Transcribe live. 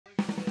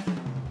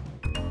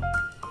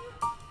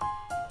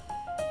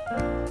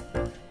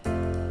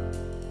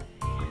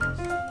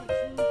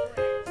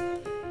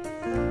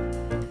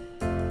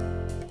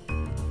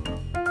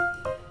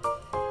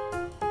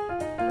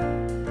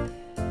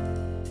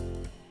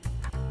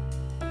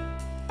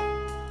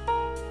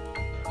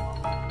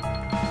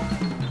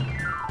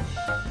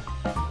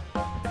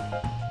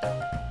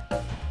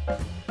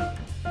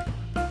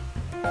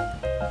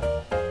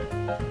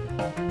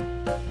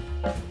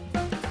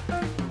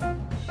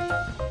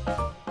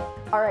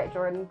All right,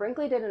 Jordan.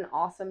 Brinkley did an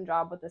awesome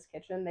job with this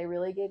kitchen. They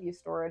really gave you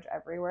storage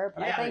everywhere.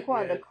 But I think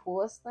one of the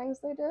coolest things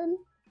they did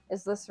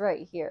is this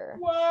right here.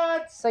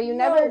 What? So you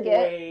never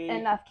get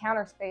enough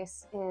counter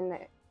space in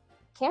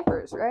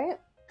campers, right?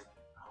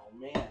 Oh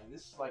man,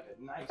 this is like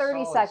a nice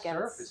 30 solid seconds.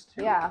 surface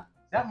too. Yeah. Is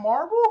that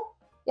marble?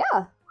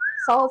 Yeah.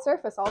 Solid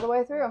surface all the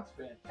way through.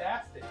 That's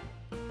fantastic.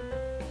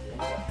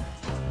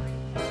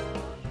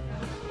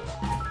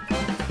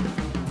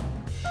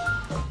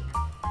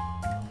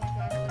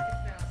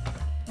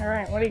 All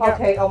right, what do you got?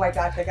 Okay, oh my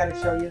gosh, I gotta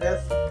show you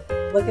this.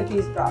 Look at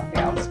these drop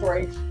down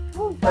storage.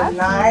 Oh, The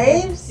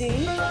knives.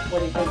 See? What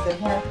do you think's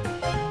in here?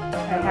 I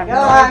have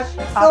Gosh,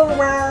 no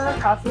silverware,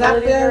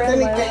 possibilities are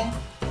napkins, endless.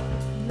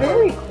 anything.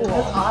 Very That's cool.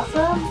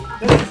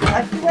 awesome. Just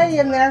tucked away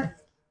in there.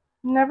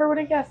 Never would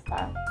have guessed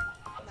that.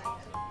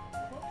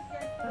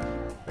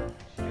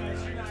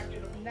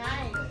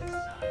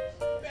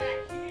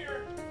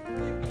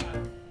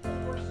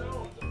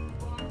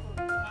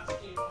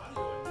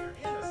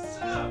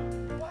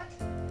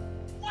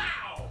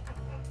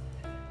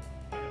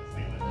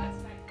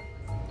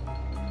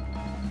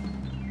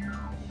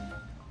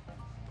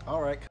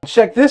 All right,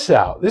 check this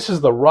out. This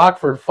is the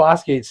Rockford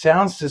Fosgate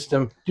sound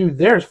system. Dude,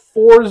 there's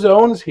 4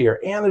 zones here,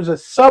 and there's a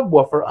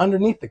subwoofer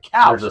underneath the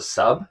couch. There's a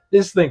sub?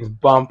 This thing's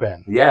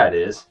bumping. Yeah, it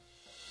is.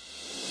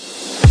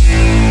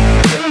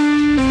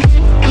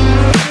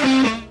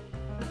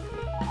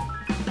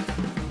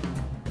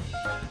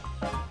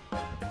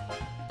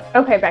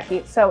 Okay,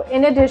 Becky, so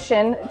in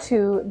addition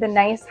to the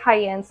nice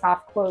high-end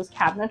soft close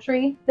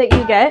cabinetry that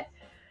you get,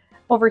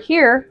 over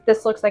here,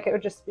 this looks like it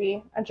would just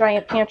be a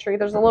giant pantry.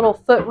 There's a little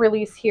foot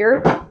release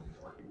here,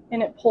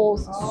 and it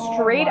pulls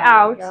straight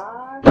out.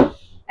 Gosh.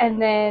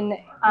 And then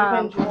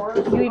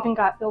you even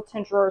got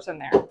built-in drawers in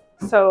there.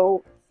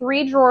 So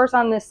 3 drawers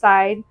on this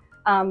side.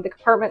 The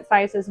compartment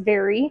sizes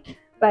vary,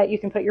 but you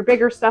can put your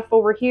bigger stuff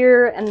over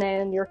here, and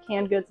then your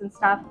canned goods and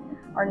stuff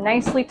are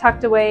nicely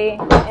tucked away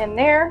in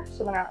there,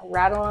 so they're not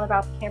rattling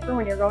about the camper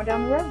when you're going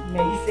down the road.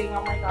 Amazing,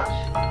 oh my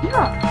gosh.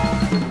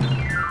 Yeah.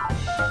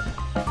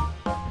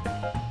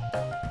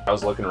 I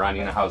was looking around,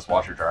 you know how it's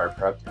washer dryer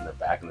prepped in the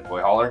back in the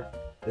toy hauler?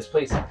 This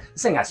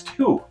thing has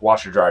 2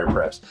 washer dryer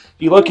preps. If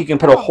you look, you can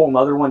put a whole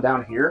nother one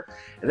down here,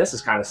 and this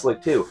is kind of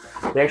slick too.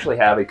 They actually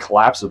have a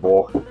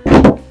collapsible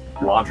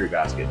laundry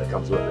basket that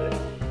comes with it.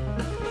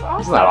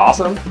 Awesome. Isn't that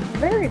awesome?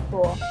 Very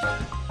cool.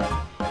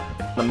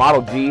 The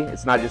Model G,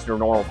 it's not just your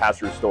normal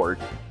pass-through storage.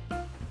 You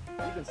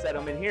can set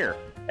them in here,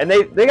 and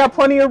they got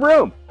plenty of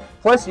room.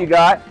 Plus you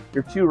got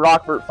your 2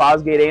 Rockford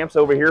Fosgate amps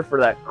over here for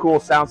that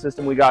cool sound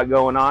system we got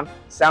going on.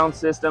 Sound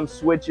system,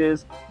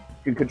 switches,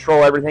 you can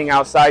control everything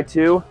outside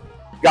too.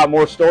 Got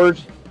more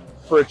storage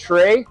for a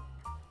tray.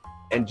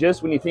 And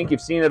just when you think you've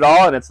seen it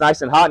all and it's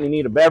nice and hot and you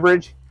need a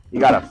beverage,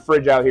 you got a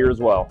fridge out here as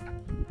well.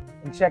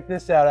 And check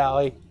this out,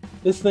 Allie.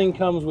 This thing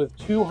comes with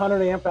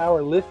 200 amp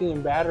hour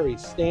lithium battery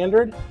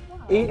standard,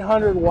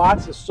 800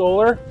 watts of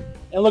solar,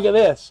 and look at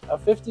this, a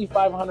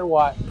 5,500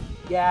 watt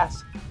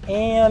gas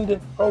and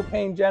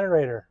propane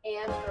generator.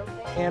 And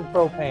propane. And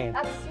propane.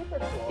 That's super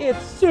cool.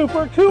 It's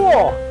super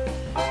cool.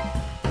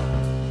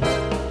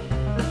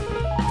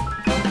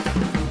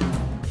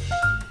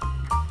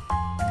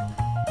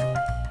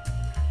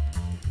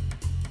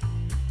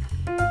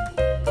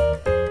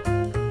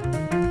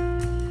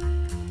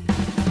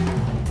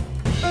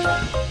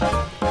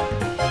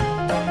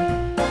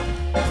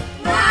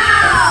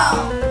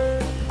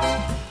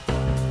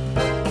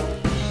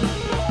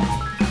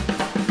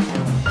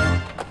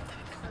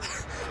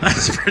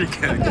 That's pretty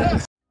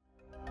good.